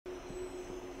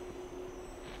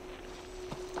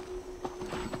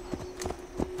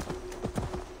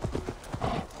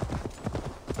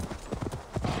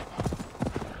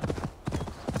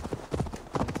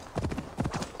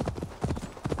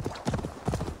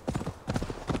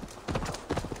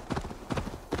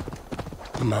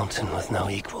A mountain with no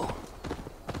equal.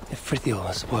 If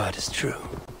Fritjof's word is true,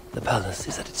 the palace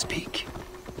is at its peak.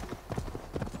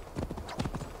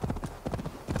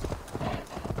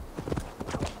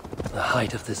 The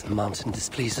height of this mountain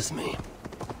displeases me.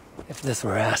 If this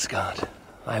were Asgard,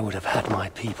 I would have had my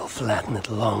people flatten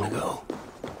it long ago.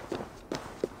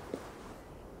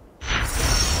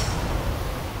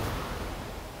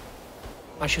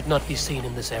 I should not be seen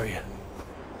in this area.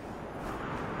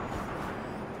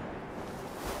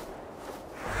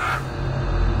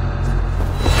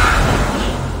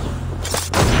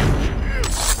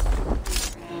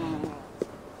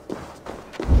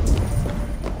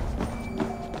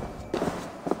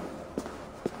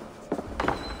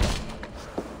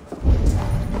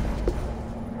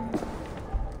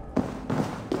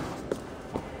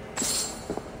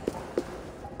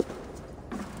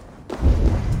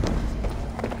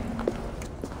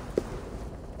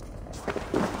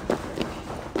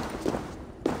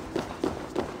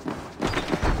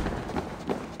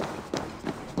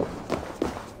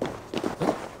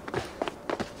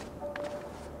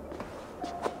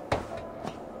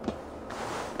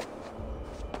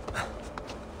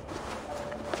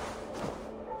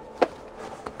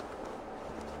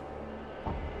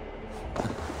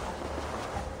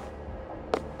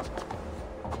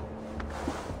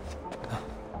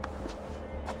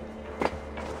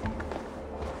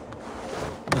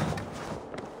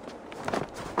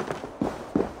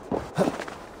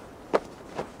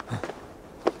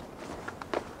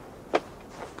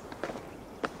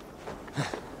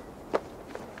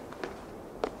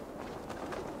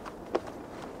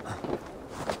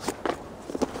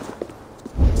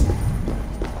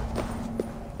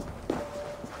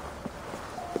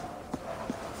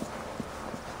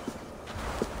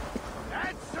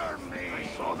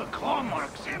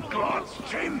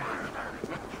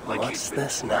 What's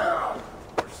this now?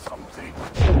 Or something.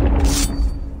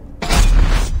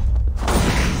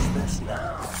 What's this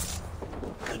now?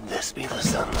 Could this be the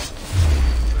sun?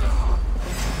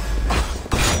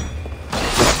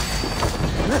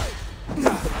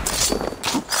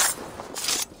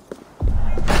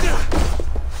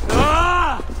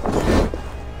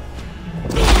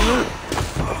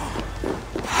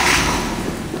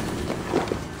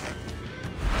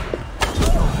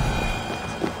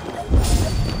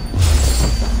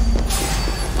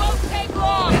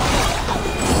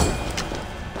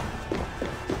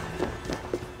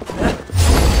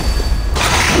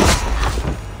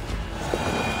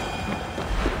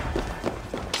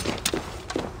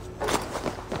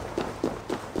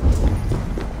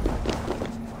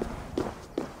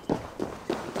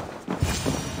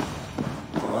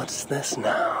 What's this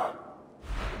now?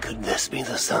 Could this be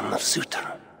the son of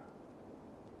Surtur?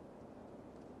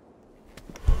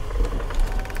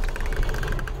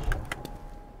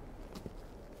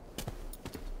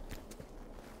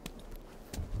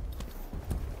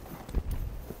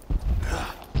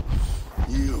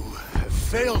 You have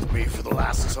failed me for the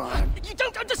last time. You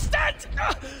don't understand!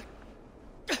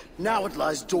 Now it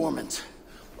lies dormant,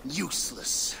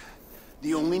 useless.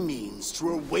 The only means to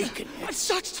awaken it. I've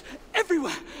searched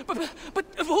everywhere, but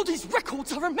all these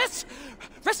records are a mess.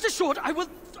 Rest assured, I will...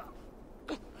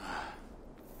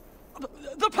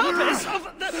 The purpose of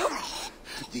the...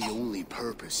 The only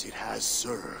purpose it has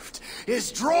served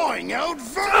is drawing out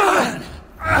vermin!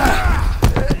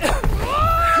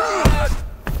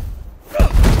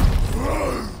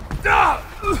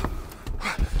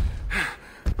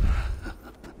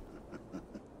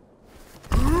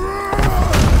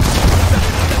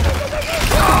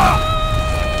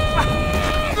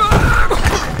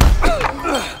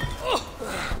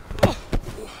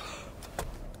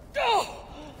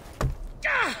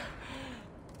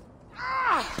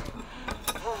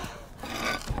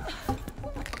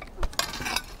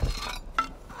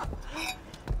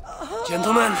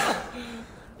 Gentlemen,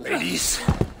 ladies.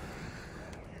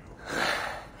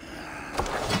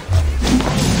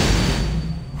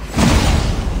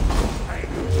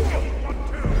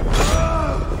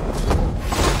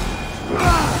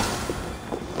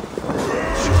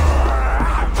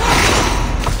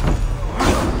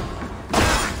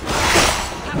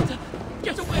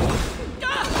 Get away!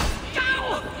 Go!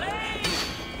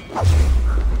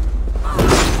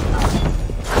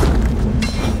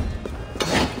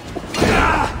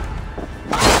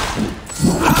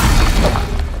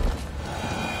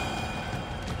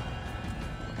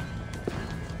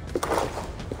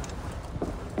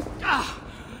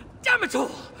 Damn it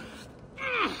all!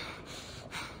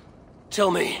 Tell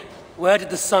me, where did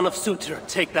the son of Surtur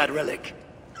take that relic?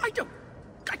 I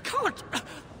can't.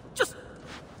 Just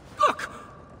look.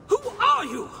 Who are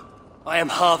you? I am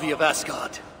Harvey of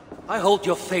Asgard. I hold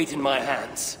your fate in my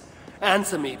hands.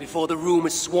 Answer me before the room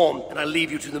is swarmed and I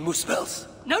leave you to the Muspels.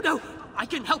 No, I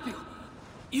can help you.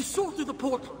 You saw through the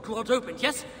portal Glod opened,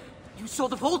 yes? You saw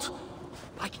the vault?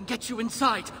 I can get you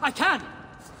inside. I can!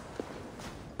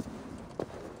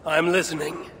 I'm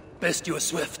listening. Best you are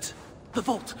swift. The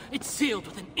vault, it's sealed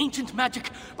with an ancient magic,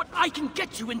 but I can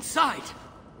get you inside.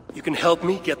 You can help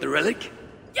me get the relic?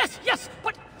 Yes,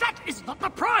 but that is not the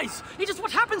prize! It is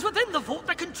what happens within the vault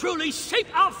that can truly shape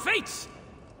our fates!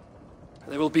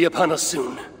 They will be upon us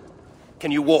soon.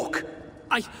 Can you walk?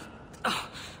 I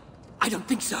don't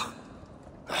think so.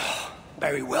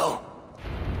 Very well.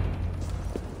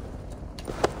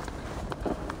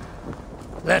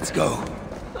 Let's go.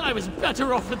 I was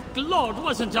better off with Glod,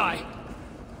 wasn't I?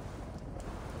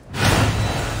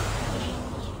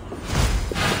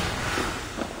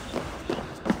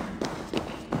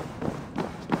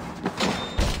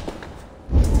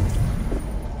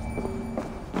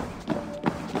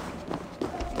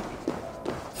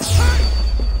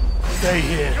 Stay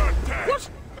here. What?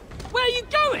 Where are you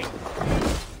going?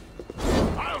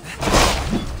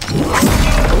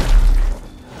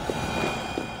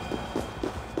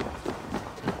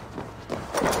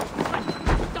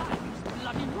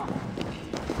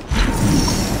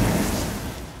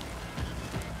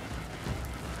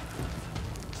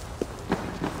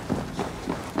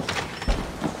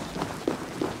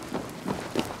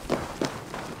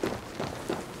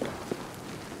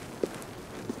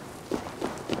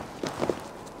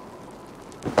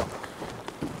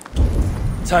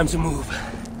 Time to move.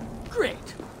 Great!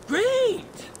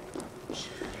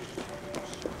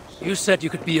 You said you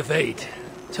could be of aid.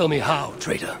 Tell me how,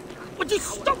 traitor. Would you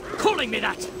stop calling me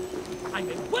that? I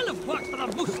may well have worked for the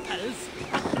Muspels.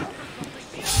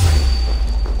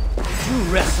 You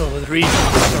wrestle with reason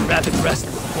like a rabbit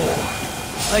wrestles with a boar.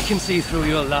 I can see through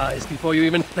your lies before you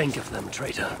even think of them,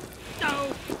 traitor.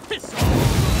 No, piss off!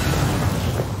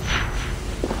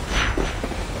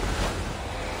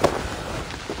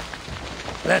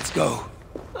 Let's go.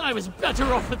 I was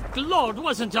better off with Glod,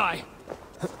 wasn't I?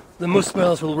 The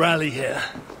Muspels will rally here.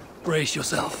 Brace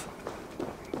yourself.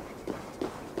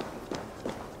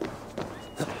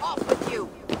 Off with you!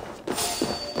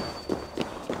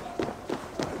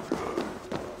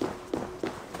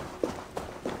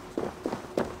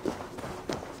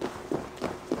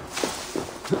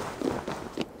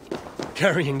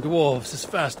 Carrying dwarves is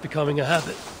fast becoming a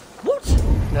habit. What?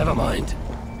 Never mind.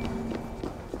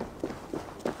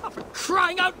 For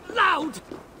crying out loud!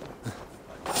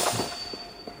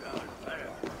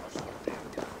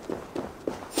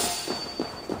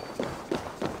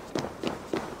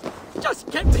 Just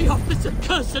get me off this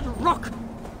accursed rock!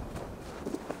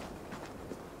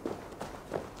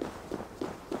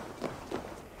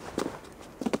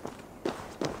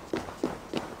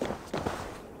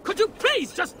 Could you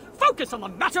please just focus on the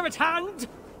matter at hand?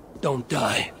 Don't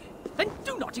die. Then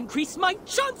do not increase my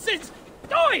chances!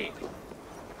 Die!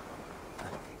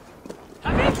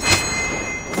 Have it?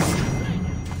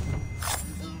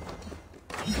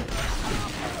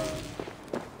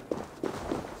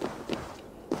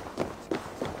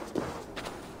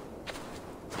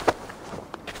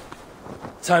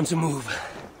 Time to move.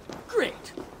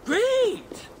 Great!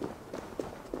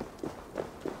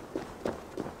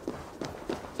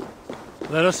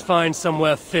 Let us find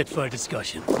somewhere fit for a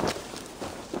discussion. For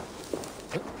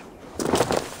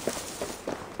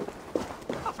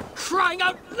crying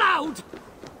out loud!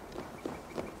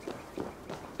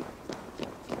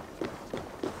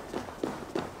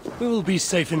 We will be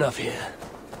safe enough here.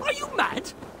 Are you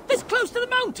mad? This close to the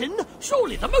mountain?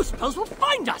 Surely the Muspels will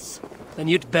find us! Then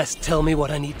you'd best tell me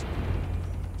what I need.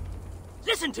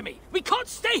 Listen to me! We can't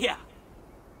stay here!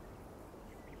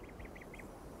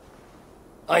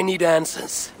 I need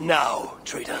answers. Now,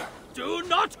 traitor. Do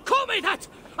not call me that!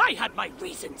 I had my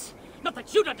reasons! Not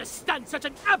that you'd understand such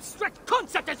an abstract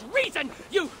concept as reason,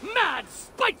 you mad,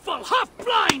 spiteful,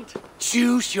 half-blind!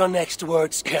 Choose your next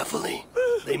words carefully.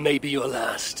 They may be your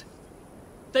last.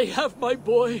 They have my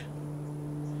boy.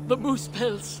 The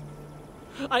Muspels.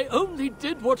 I only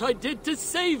did what I did to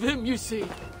save him, you see.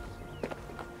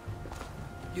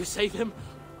 You save him,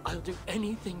 I'll do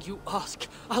anything you ask.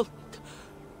 I'll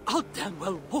damn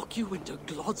well walk you into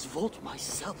Glod's vault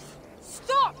myself.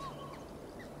 Stop!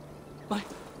 My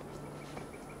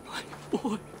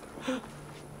boy.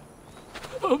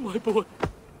 Oh, my boy.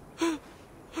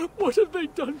 What have they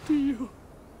done to you?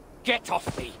 Get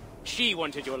off me! She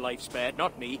wanted your life spared,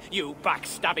 not me, you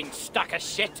backstabbing stack of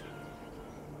shit!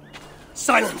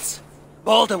 Silence!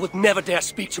 Balder would never dare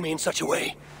speak to me in such a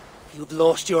way. You've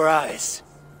lost your eyes.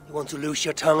 You want to lose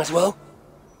your tongue as well?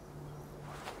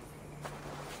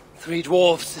 3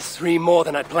 dwarves is 3 more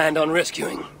than I planned on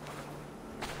rescuing.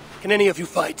 Can any of you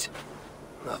fight?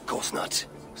 Of course not.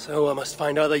 So I must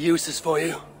find other uses for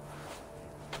you.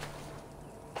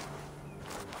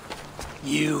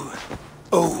 You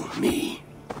owe me.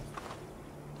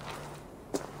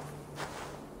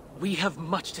 We have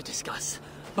much to discuss,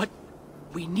 but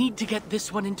we need to get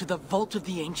this one into the Vault of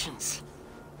the Ancients.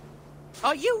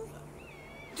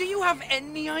 Do you have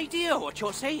any idea what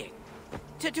you're saying?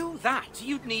 To do that,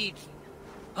 you'd need...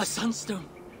 A Sunstone,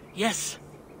 yes.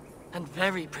 And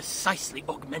very precisely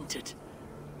augmented.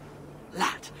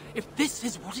 Lad, if this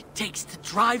is what it takes to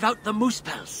drive out the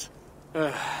Moosepels...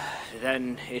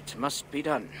 then it must be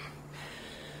done.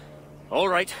 All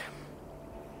right.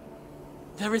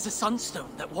 There is a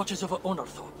Sunstone that watches over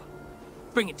Onorthorpe.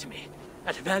 Bring it to me,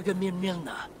 at Vergamir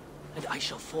Milna, and I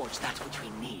shall forge that which we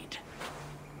need.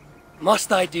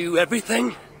 Must I do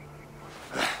everything?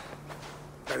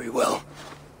 Very well.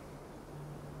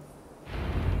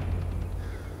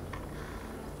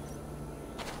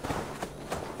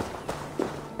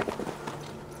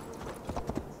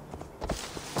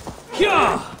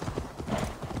 Hyah!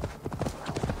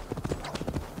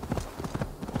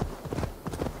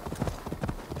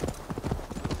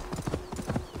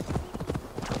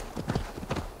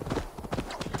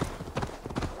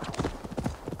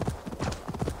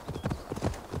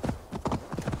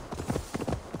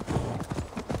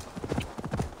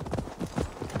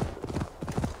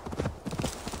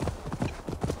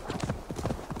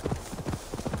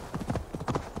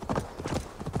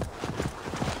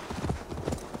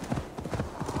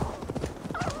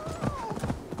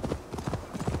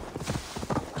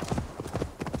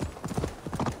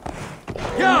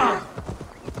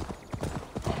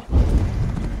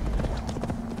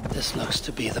 This looks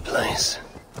to be the place.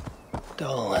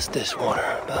 Dull as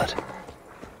dishwater, but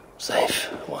safe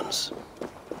once.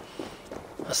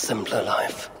 A simpler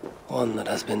life. One that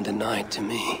has been denied to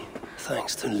me,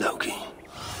 thanks to Loki.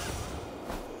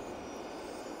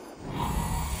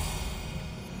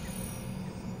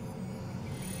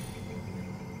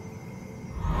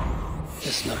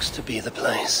 This looks to be the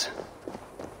place.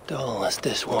 Dull as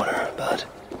dishwater, but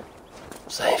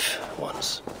safe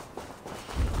once.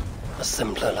 A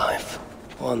simpler life.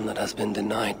 One that has been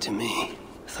denied to me,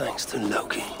 thanks to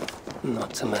Loki.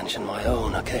 Not to mention my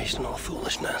own occasional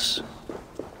foolishness.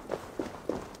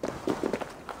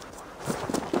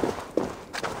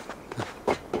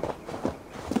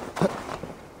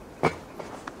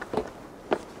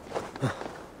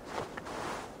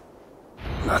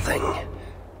 Nothing.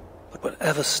 But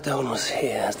whatever stone was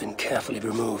here has been carefully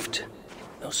removed.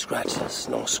 No scratches,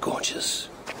 no scorches.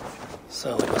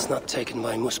 So it was not taken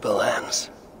by Muspel hands.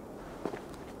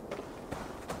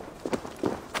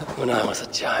 When I was a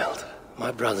child,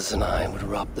 my brothers and I would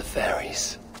rob the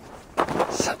fairies.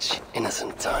 Such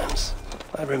innocent times.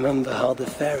 I remember how the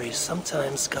fairies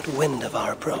sometimes got wind of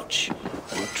our approach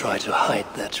and would try to hide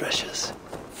their treasures.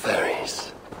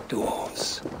 Fairies,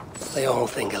 dwarves, they all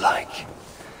think alike.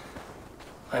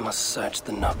 I must search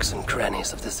the nooks and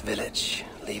crannies of this village,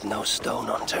 leave no stone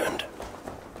unturned.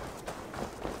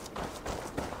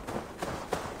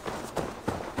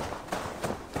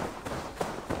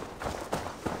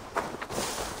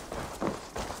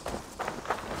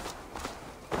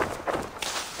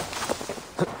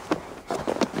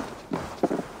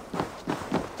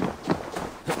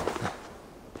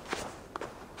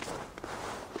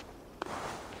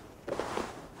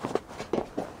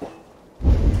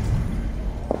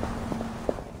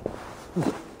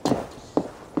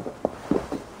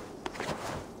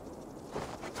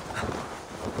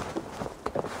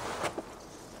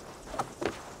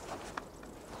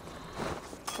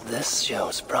 This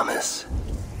shows promise.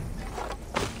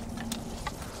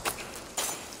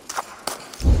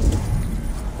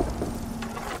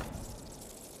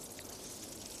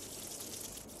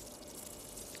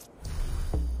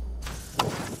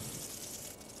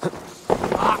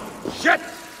 Shit!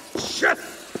 Shit!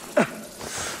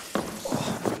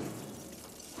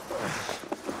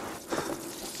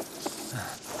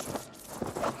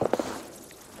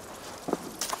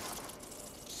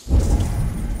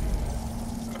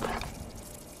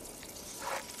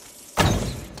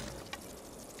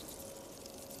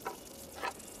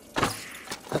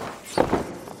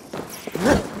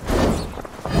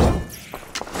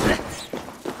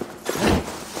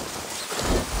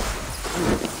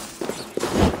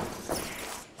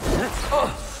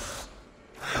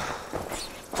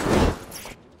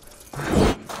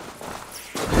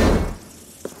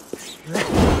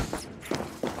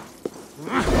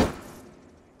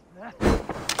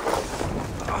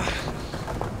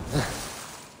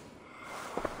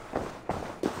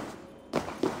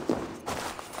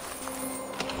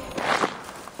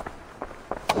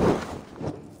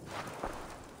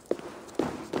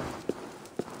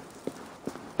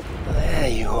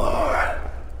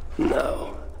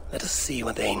 see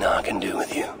what Einar can do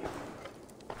with you.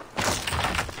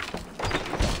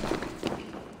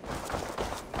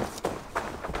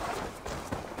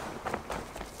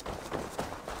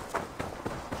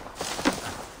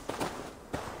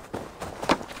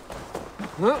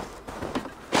 Huh?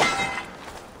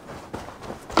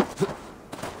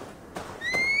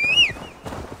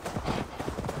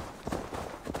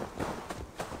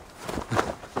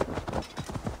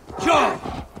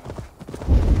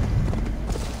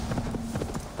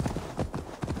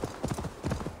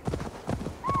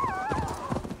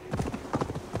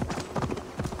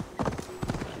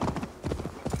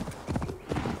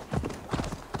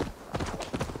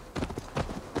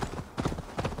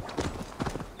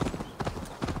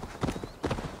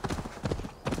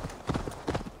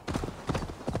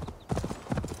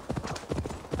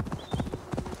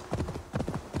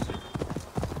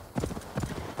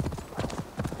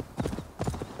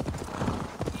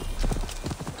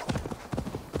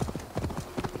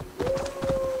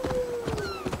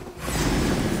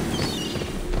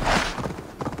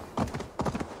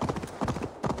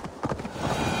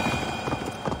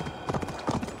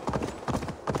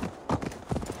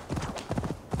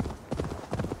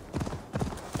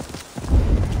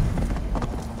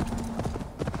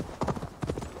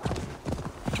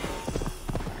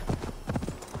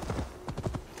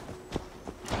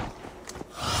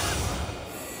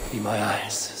 Be my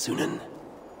eyes, Sunan.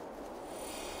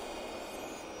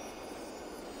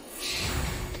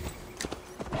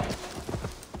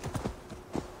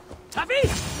 Taffy!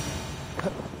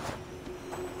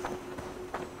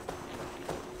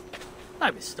 I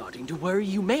was starting to worry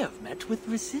you may have met with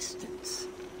resistance.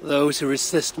 Those who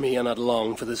resist me are not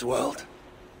long for this world.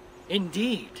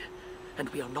 Indeed. And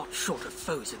we are not short of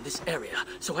foes in this area,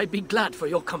 so I'd be glad for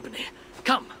your company.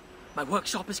 Come, my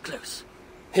workshop is close.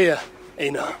 Here,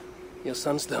 Einar, your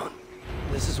Sunstone.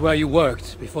 This is where you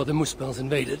worked before the Muspels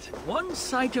invaded. One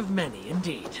sight of many,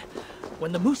 indeed.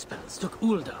 When the Muspels took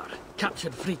Uldar,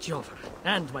 captured Fritjof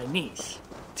and my niece.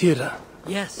 Tyra.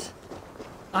 Yes.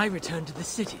 I returned to the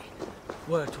city,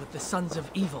 worked with the Sons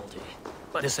of Evildy.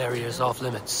 But This area is off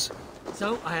limits.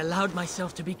 so I allowed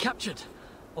myself to be captured,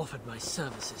 offered my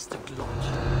services to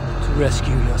Glod. To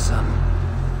rescue your son.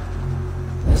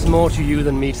 There's more to you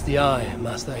than meets the eye,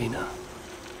 Master Einar.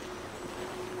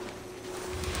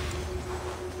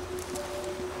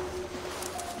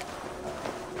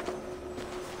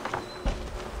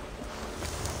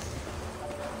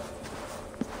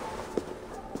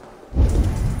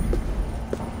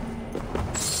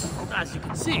 As you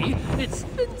can see, it's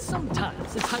been some time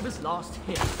since I was last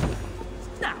here.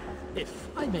 Now, if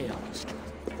I may ask,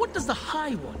 what does the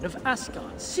High One of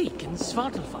Asgard seek in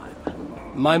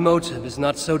Svartalfheim? My motive is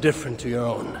not so different to your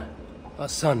own. A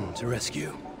son to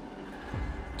rescue.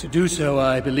 To do so,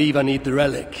 I believe I need the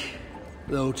Relic,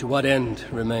 though to what end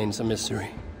remains a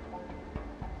mystery.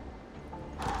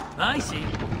 I see.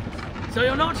 So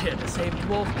you're not here to save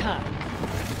dwarf kind.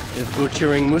 If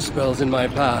butchering Muspels in my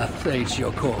path aids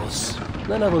your cause,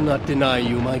 then I will not deny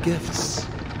you my gifts.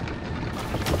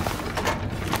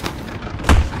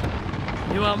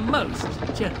 You are most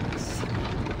generous.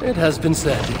 It has been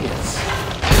said, yes.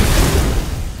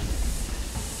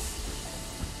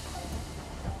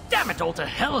 Damn it all to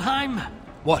Helheim!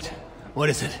 What? What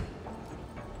is it?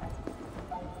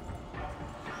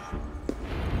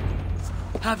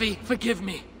 Javi, forgive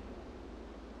me.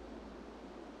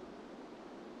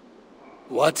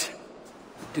 What?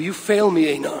 Do you fail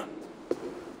me, Einar?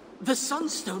 The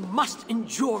Sunstone must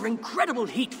endure incredible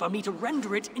heat for me to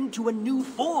render it into a new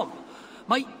form.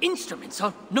 My instruments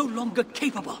are no longer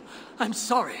capable. I'm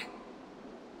sorry.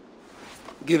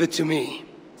 Give it to me.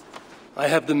 I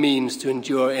have the means to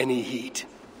endure any heat.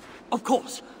 Of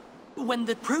course. When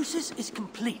the process is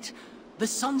complete, the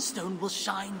Sunstone will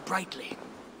shine brightly.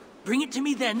 Bring it to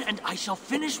me then, and I shall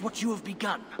finish what you have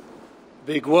begun.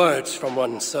 Big words from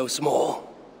one so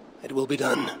small. It will be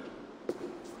done.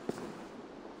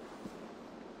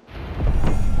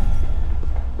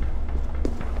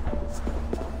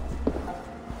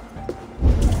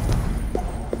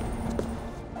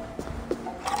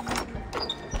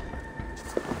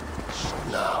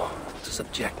 Now, to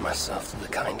subject myself to the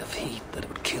kind of heat that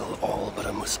would kill all but a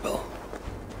Muspel.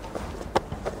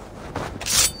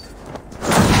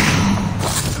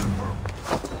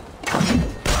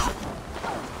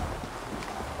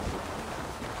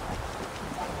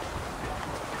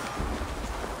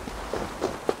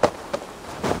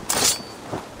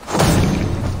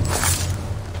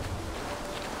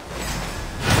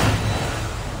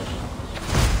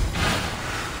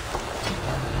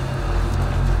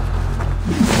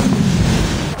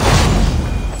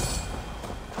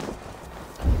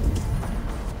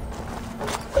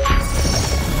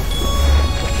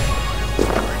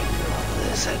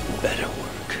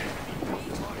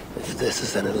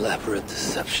 is an elaborate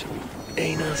deception.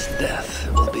 Einar's death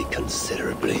will be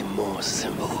considerably more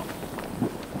simple.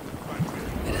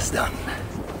 It is done.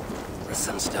 The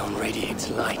Sunstone radiates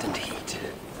light and heat.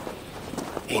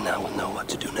 Einar will know what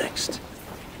to do next.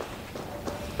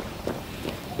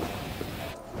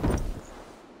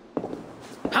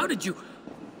 How did you...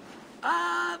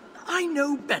 I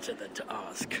know better than to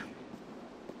ask.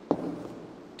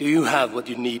 Do you have what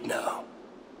you need now?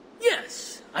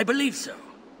 Yes, I believe so.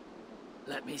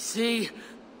 Let me see...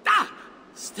 Ah!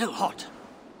 Still hot.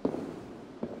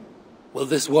 Will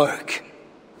this work?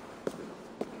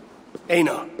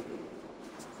 Einar.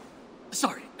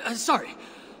 Sorry. I've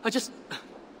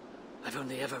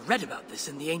only ever read about this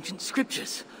in the ancient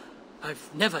scriptures. I've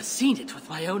never seen it with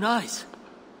my own eyes.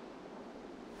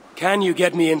 Can you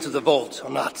get me into the vault or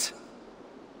not?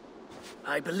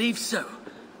 I believe so.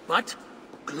 But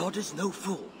Glod is no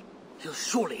fool. He'll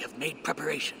surely have made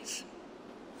preparations.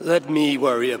 Let me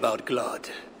worry about Glod.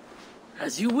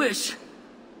 As you wish.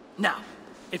 Now,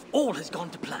 if all has gone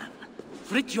to plan,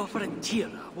 Fritjof and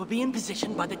Tyra will be in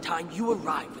position by the time you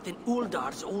arrive within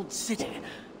Uldar's old city,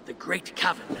 the great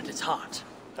cavern at its heart.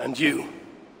 And you?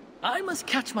 I must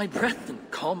catch my breath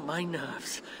and calm my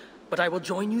nerves, but I will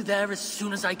join you there as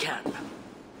soon as I can.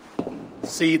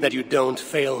 See that you don't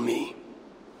fail me.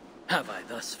 Have I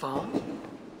thus far?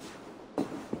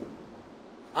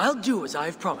 I'll do as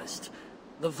I've promised.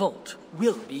 The vault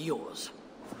will be yours.